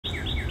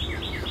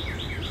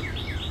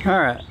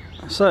Alright,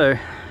 so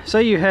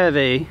say you have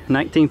a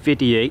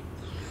 1958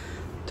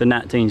 to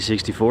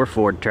 1964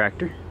 Ford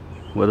tractor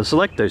with a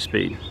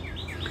Selecto-Speed,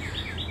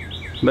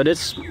 but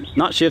it's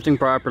not shifting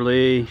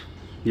properly,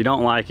 you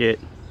don't like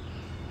it,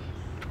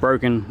 it's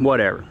broken,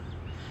 whatever,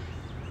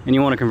 and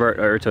you want to convert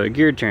over to a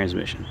geared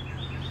transmission,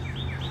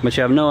 but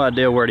you have no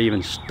idea where to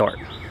even start.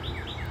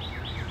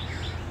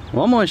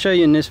 Well, I'm going to show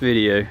you in this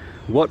video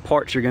what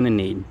parts you're going to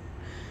need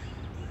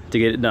to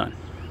get it done.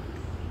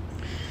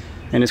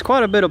 And it's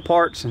quite a bit of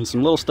parts and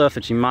some little stuff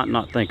that you might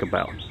not think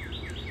about.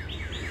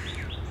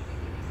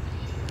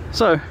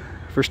 So,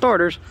 for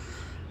starters,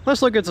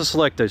 let's look at the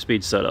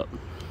Selecto-Speed setup.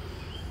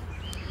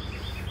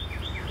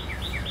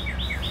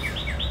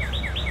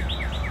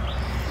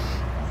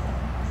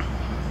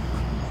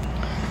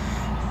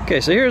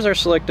 Okay, so here's our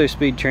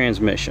Selecto-Speed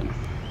transmission.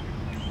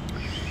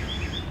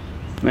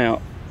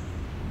 Now,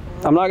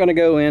 I'm not going to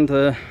go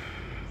into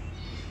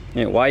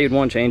why you'd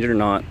want to change it or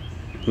not.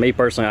 Me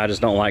personally, I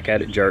just don't like how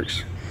it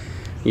jerks.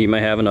 You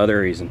may have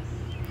another reason.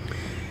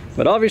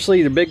 But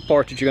obviously the big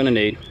part that you're going to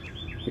need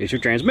is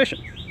your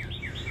transmission.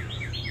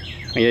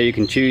 Yeah, you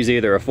can choose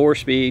either a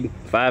 4-speed,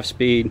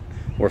 5-speed,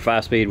 or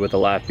 5-speed with a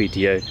live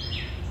PTO.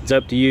 It's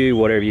up to you,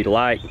 whatever you'd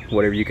like,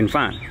 whatever you can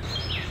find.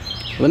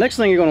 Well, the next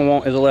thing you're going to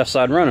want is a left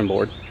side running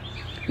board,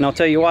 and I'll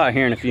tell you why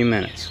here in a few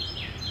minutes.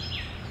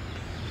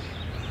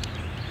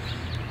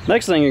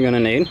 Next thing you're going to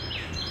need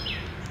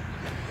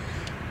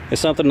is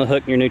something to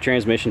hook your new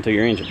transmission to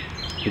your engine.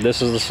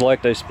 This is the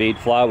Selecto-Speed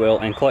flywheel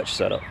and clutch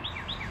setup.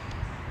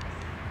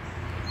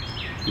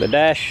 The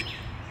dash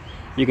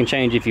you can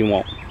change if you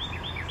want.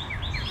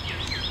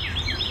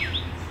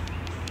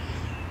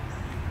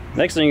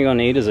 Next thing you're going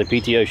to need is a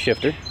PTO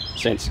shifter,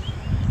 since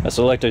a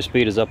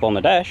Selecto-Speed is up on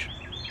the dash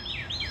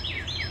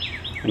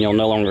and you'll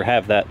no longer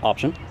have that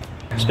option.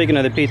 Speaking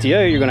of the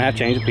PTO, you're going to have to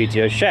change the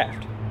PTO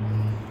shaft.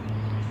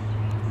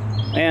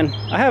 And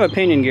I have a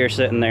pinion gear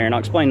sitting there, and I'll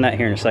explain that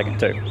here in a second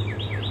too.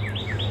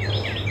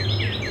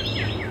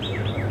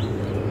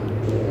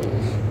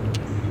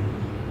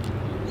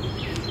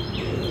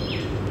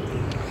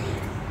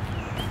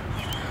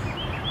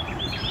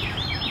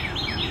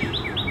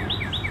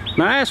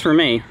 Now as for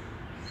me,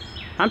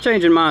 I'm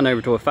changing mine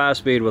over to a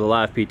 5-speed with a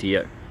live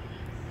PTO.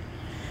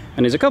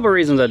 And there's a couple of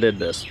reasons I did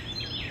this.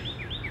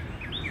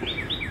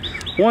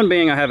 One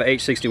being I have an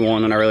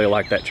H61 and I really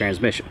like that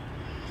transmission.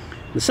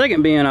 The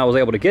second being I was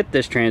able to get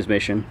this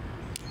transmission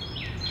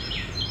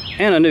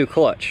and a new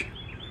clutch.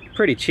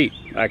 Pretty cheap,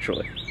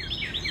 actually.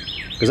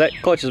 Because that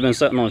clutch has been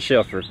sitting on the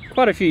shelf for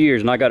quite a few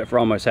years and I got it for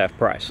almost half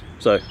price.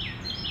 So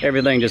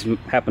everything just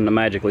happened to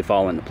magically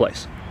fall into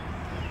place.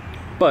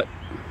 But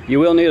you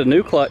will need a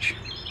new clutch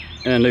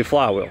and a new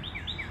flywheel.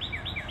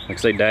 Like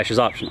I say, dash is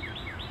optional.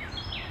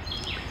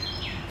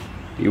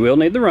 You will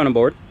need the running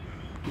board,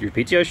 your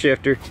PTO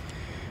shifter,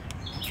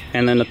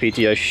 and then the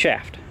PTO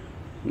shaft.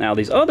 Now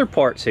these other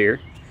parts here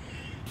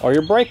are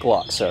your brake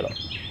lock setup.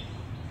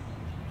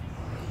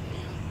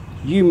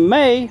 You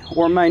may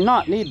or may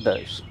not need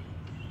those.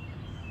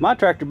 My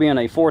tractor, being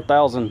a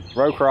 4000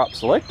 row crop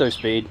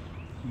Selecto-Speed,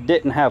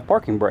 didn't have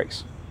parking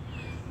brakes,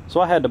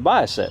 so I had to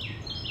buy a set.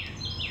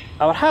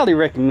 I would highly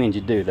recommend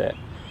you do that,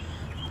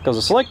 because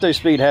a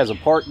Selecto-Speed has a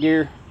park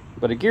gear,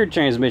 but a geared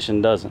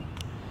transmission doesn't.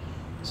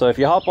 So if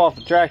you hop off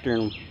the tractor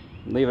and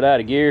leave it out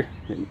of gear,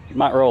 it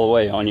might roll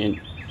away on you,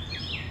 and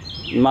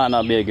it might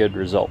not be a good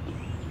result.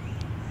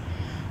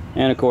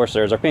 And of course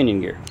there's our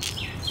pinion gear.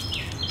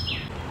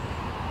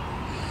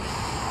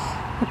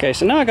 Okay,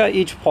 so now I got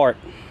each part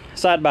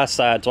side by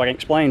side so I can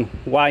explain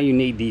why you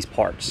need these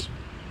parts.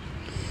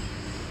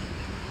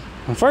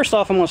 Well, first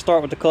off, I'm going to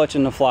start with the clutch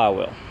and the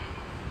flywheel.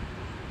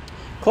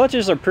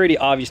 Clutches are pretty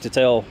obvious to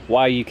tell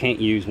why you can't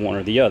use one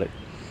or the other.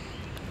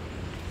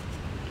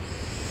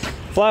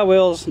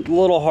 Flywheel's a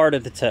little harder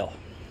to tell.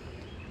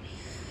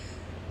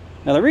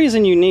 Now the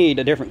reason you need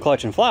a different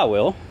clutch and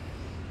flywheel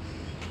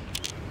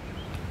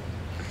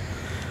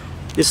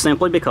is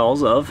simply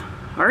because of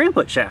our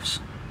input shafts.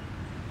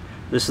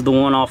 This is the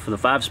one off of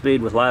the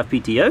 5-speed with live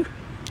PTO.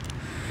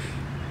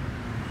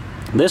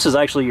 This is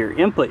actually your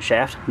input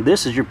shaft.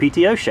 This is your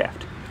PTO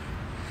shaft.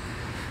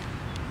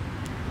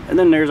 And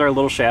then there's our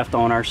little shaft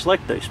on our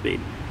Selecto-Speed.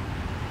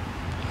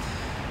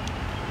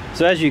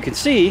 So as you can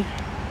see,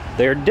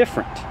 they're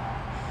different.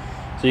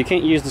 So you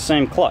can't use the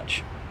same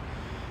clutch.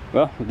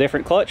 Well,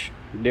 different clutch,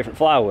 different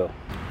flywheel.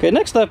 Okay,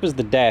 next up is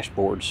the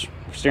dashboards,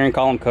 steering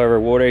column cover,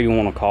 whatever you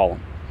want to call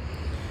them.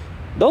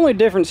 The only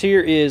difference here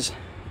is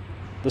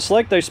the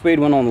Selecto-Speed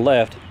one on the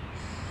left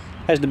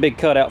has the big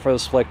cutout for the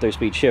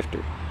Selecto-Speed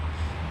shifter.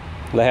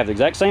 They have the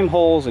exact same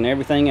holes and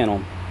everything in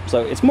them,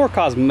 so it's more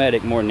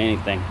cosmetic more than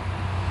anything.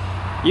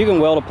 You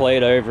can weld a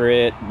plate over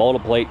it, bolt a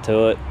plate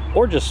to it,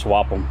 or just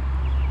swap them.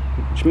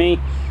 Which me,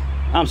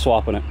 I'm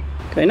swapping it.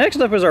 Okay, next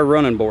up is our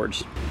running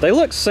boards. They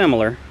look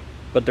similar,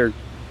 but they're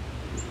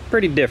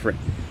pretty different,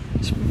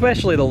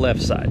 especially the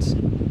left sides.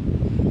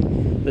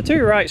 The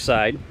two right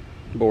side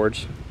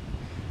boards,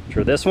 which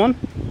are this one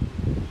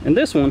and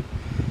this one,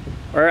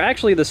 are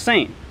actually the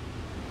same.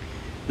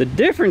 The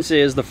difference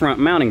is the front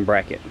mounting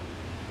bracket.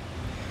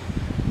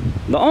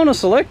 The on a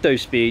Selecto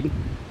speed,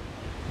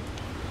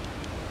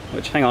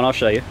 which, hang on, I'll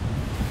show you.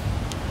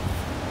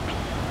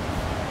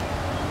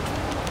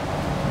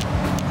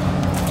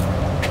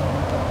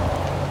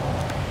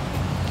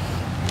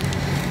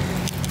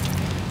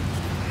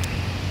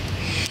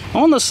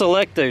 On the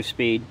Selecto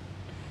speed,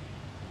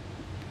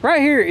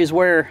 right here is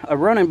where a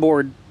running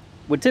board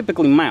would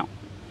typically mount.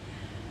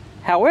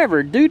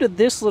 However, due to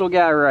this little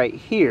guy right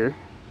here,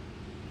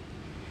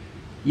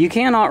 you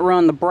cannot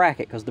run the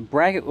bracket because the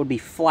bracket would be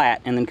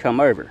flat and then come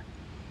over.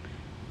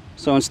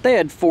 So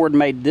instead, Ford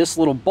made this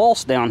little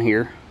boss down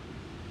here,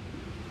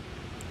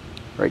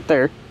 right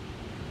there,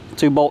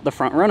 to bolt the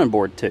front running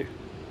board to.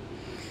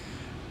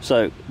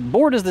 So the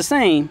board is the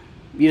same,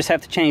 you just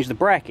have to change the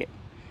bracket,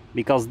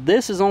 because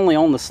this is only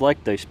on the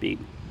Selecto speed.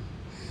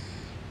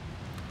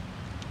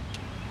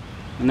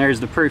 And there's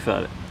the proof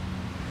of it.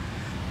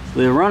 So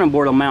the running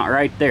board will mount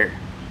right there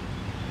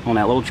on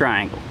that little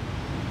triangle.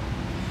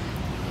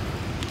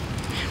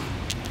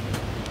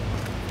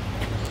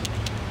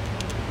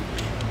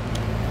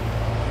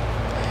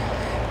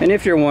 And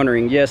if you're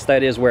wondering, yes,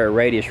 that is where a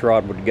radius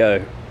rod would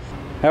go.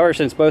 However,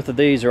 since both of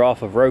these are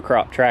off of row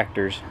crop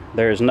tractors,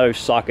 there is no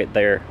socket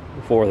there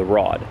for the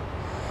rod.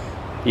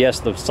 Yes,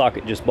 the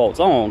socket just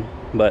bolts on,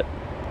 but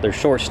there's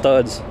short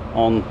studs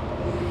on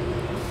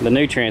the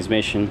new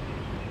transmission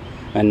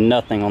and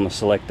nothing on the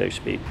Selecto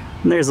speed.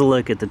 And there's a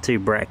look at the two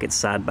brackets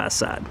side by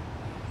side.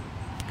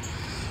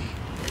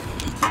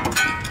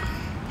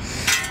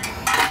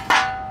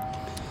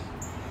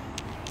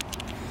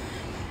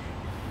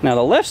 Now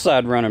the left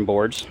side running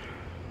boards,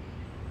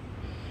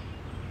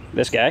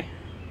 this guy,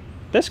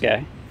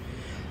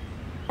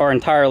 are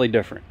entirely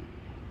different.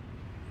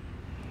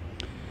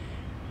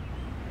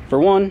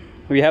 For one,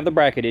 we have the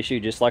bracket issue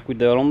just like we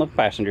did on the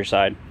passenger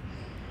side.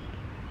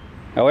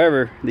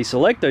 However, the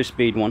Selecto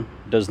speed one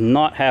does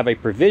not have a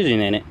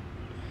provision in it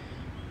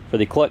for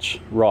the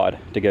clutch rod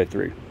to go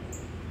through.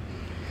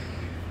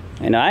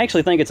 And I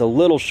actually think it's a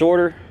little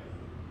shorter,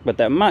 but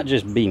that might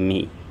just be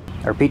me.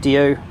 Our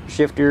PTO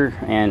shifter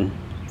and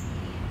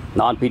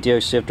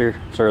non-PTO shifter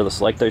for the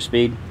Selecto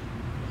speed,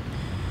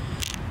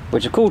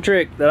 which a cool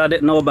trick that I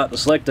didn't know about the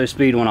Selecto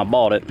speed when I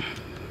bought it,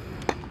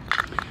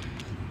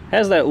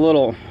 has that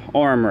little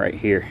arm right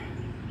here.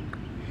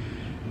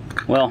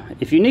 Well,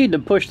 if you need to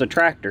push the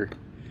tractor,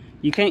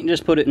 you can't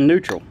just put it in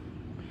neutral.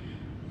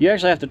 You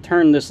actually have to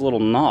turn this little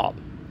knob,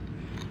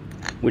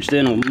 which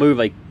then will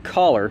move a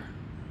collar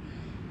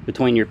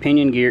between your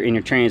pinion gear and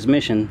your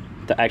transmission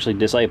to actually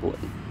disable it.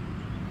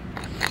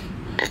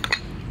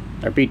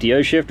 Our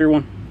PTO shifter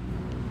one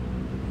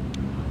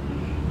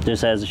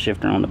just has a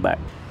shifter on the back.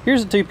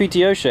 Here's the two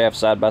PTO shafts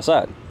side by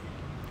side.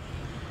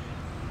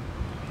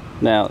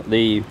 Now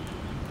the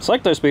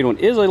Selecto speed one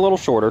is a little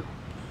shorter.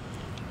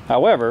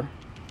 However,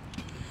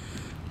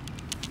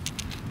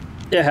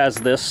 it has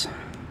this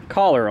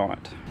collar on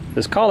it.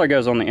 This collar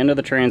goes on the end of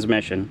the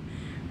transmission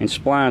and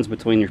splines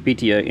between your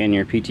PTO and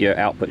your PTO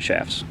output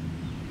shafts.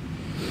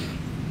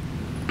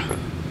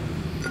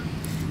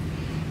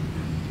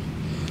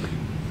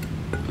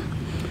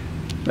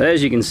 But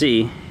as you can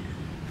see,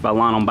 if I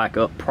line them back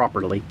up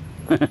properly,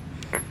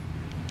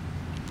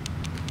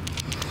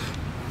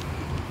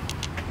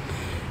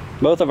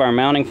 both of our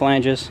mounting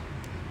flanges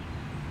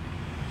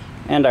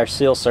and our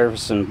seal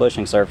surface and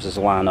bushing surfaces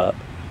line up.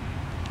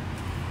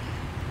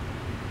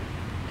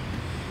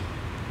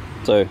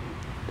 So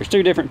there's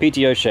two different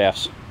PTO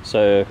shafts,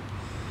 so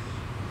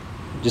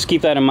just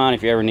keep that in mind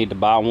if you ever need to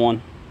buy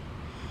one,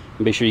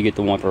 and be sure you get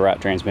the one for the right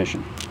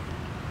transmission,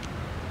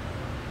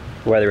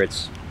 whether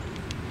it's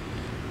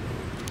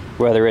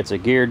a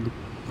geared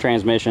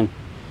transmission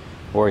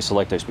or a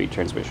Selecto speed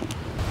transmission.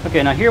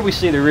 Okay, now here we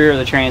see the rear of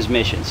the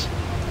transmissions.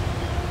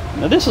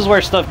 Now this is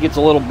where stuff gets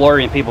a little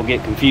blurry and people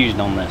get confused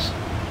on this.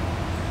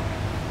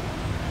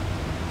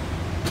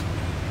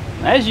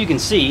 As you can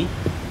see,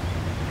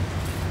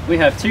 we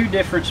have two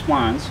different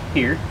splines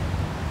here,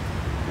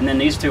 and then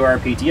these two are our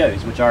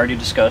PTOs, which I already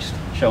discussed,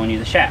 showing you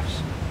the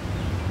shafts.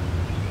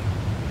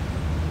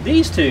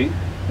 These two,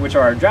 which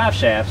are our drive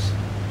shafts,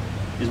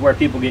 is where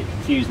people get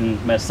confused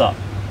and mess up.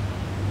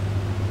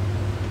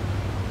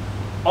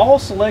 All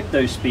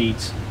Selecto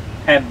speeds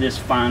have this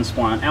fine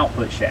spline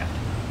output shaft.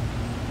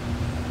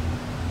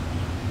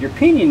 Your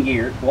pinion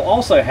gear will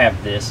also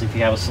have this if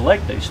you have a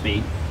Selecto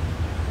speed,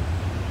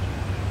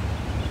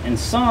 and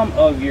some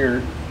of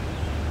your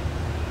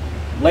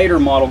later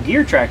model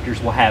gear tractors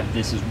will have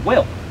this as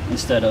well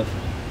instead of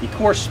the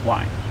coarse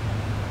spline.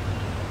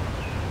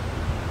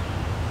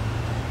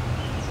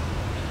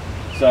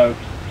 So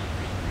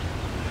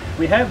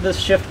we have this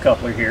shift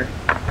coupler here,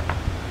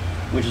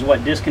 which is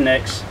what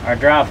disconnects our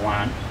drive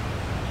line,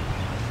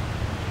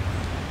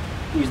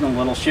 using a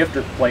little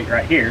shifter plate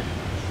right here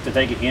to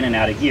take it in and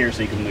out of gear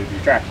so you can move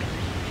your tractor.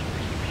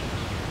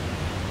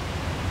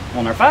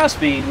 On our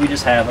 5-speed, we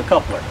just have a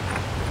coupler.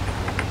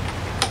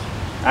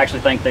 I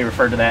actually think they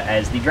refer to that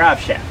as the drive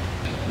shaft.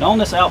 And on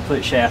this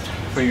output shaft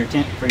for your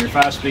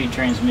 5-speed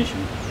transmission,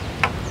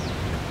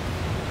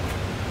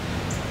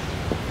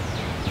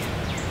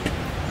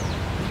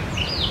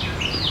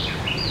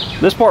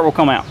 this part will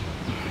come out.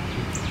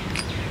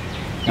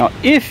 Now,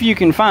 if you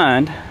can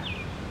find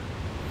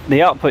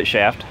the output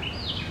shaft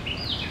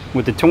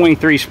with the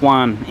 23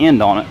 spline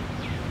end on it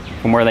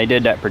from where they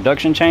did that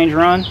production change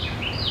run,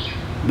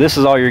 this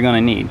is all you're going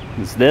to need.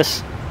 It's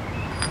this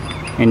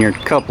and your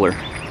coupler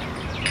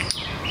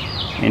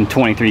in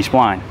 23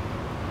 spline.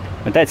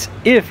 But that's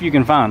if you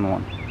can find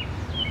one.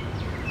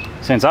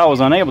 Since I was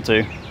unable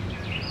to,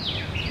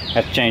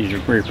 have to change the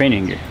rear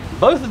pinion gear.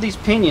 Both of these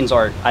pinions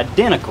are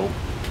identical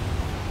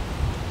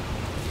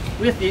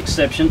with the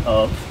exception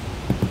of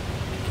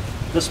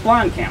the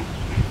spline count.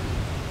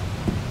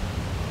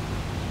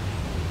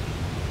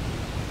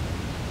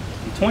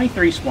 The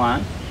 23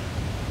 spline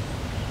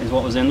is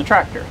what was in the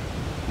tractor,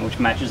 which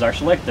matches our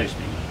Selecto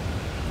speed.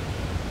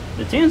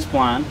 The 10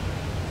 spline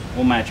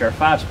will match our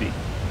 5-speed.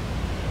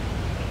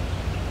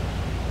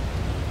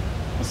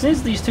 Well,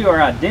 since these two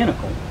are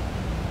identical,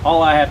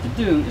 all I have to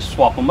do is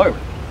swap them over.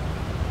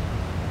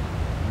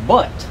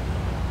 But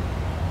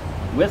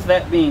with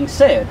that being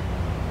said,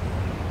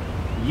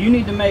 you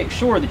need to make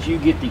sure that you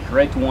get the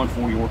correct one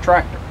for your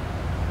tractor,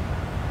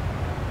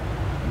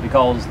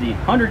 because the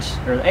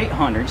 100s or the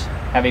 800s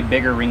have a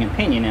bigger ring and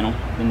pinion in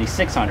them than the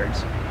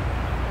 600s,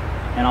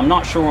 and I'm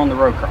not sure on the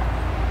row crop.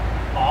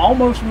 I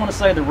almost want to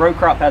say the row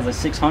crop has a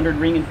 600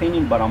 ring and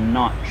pinion, but I'm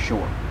not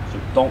sure, so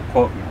don't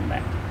quote me on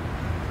that.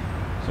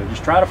 So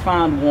just try to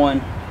find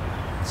one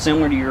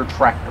similar to your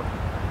tractor.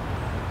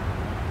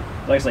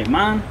 Like I say,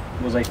 mine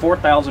was a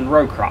 4000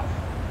 row crop.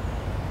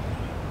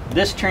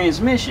 This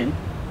transmission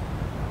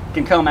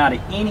can come out of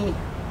any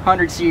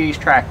 100 series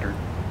tractor.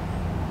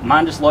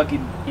 Mine just lucky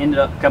ended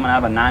up coming out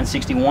of a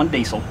 961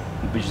 diesel,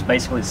 which is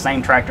basically the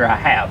same tractor I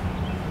have.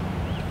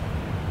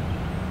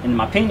 And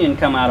my pinion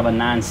come out of a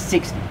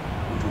 960,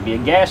 which would be a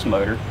gas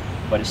motor,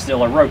 but it's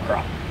still a row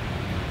crop.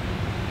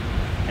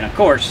 And of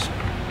course,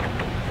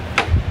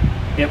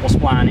 it will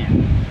spline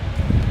in.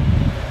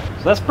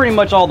 So that's pretty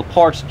much all the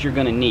parts that you're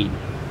going to need.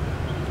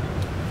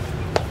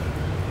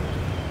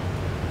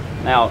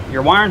 Now,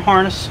 your wiring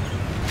harness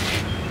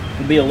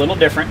will be a little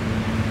different.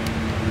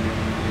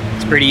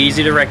 It's pretty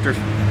easy to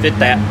retrofit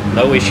that,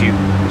 no issue.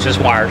 It's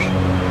just wires.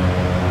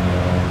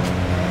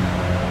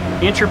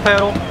 Inch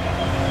pedal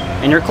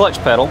and your clutch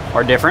pedal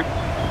are different,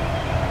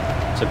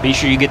 so be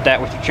sure you get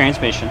that with your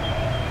transmission.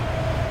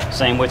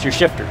 Same with your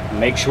shifter.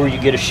 Make sure you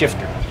get a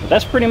shifter. But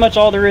that's pretty much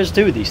all there is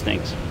to these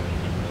things.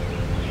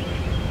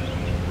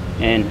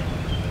 And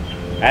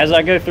as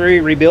I go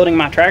through rebuilding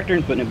my tractor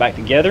and putting it back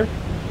together,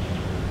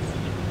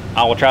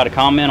 I will try to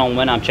comment on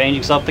when I'm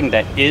changing something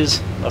that is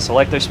a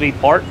Selecto speed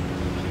part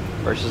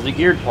versus the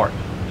geared part.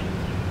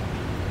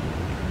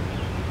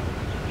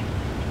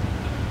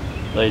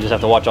 So you just have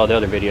to watch all the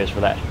other videos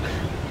for that.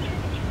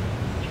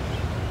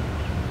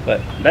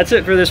 But that's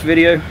it for this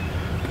video.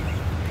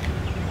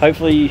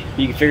 Hopefully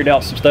you figured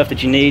out some stuff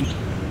that you need.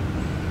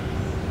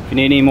 If you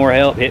need any more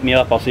help, hit me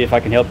up. I'll see if I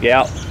can help you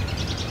out.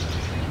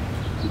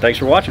 And thanks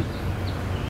for watching.